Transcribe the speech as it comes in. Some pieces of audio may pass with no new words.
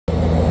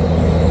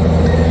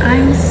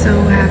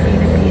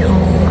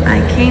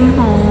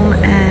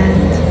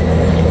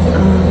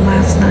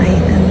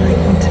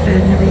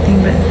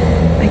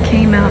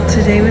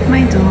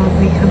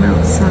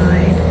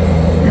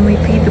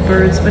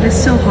but it's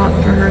still hot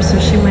for her, so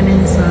she went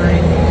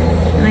inside.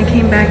 And I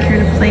came back here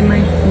to play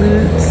my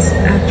flutes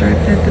after I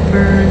fed the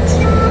birds.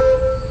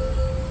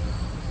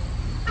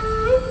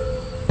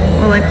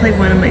 Well, I played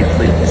one of my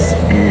flutes,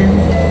 and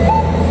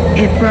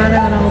it brought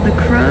out all the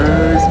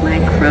crows. My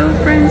crow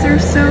friends are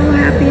so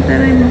happy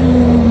that I'm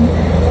home.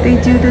 They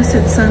do this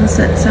at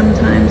sunset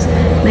sometimes.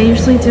 They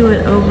usually do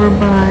it over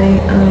by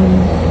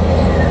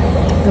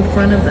the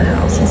front of the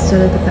house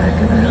instead of the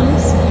back of the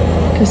house.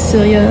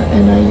 Cecilia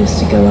and I used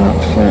to go out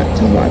front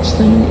to watch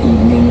them in the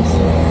evenings.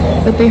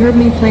 But they heard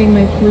me playing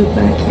my flute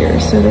back here,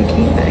 so they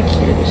came back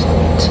here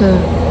to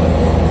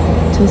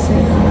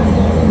say hi.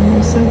 And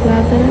I'm so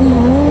glad that I'm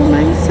home.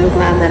 I'm so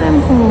glad that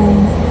I'm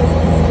home.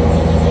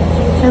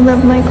 I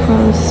love my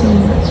crows so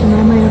much and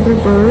all my other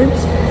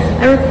birds.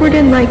 I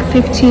recorded like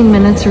 15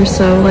 minutes or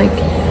so, like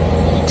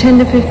 10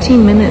 to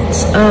 15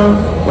 minutes of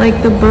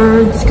like the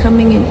birds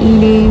coming and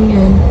eating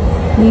and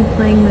me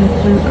playing my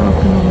flute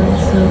off and on.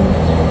 So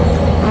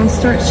I'll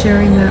start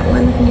sharing that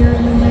one here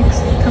in the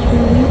next couple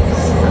of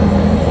weeks.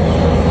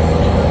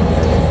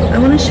 I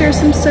want to share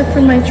some stuff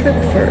from my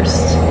trip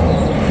first,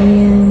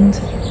 and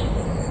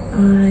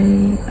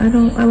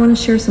I want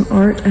to share some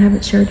art. I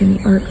haven't shared any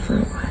art for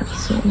a while,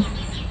 so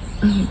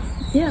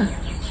yeah.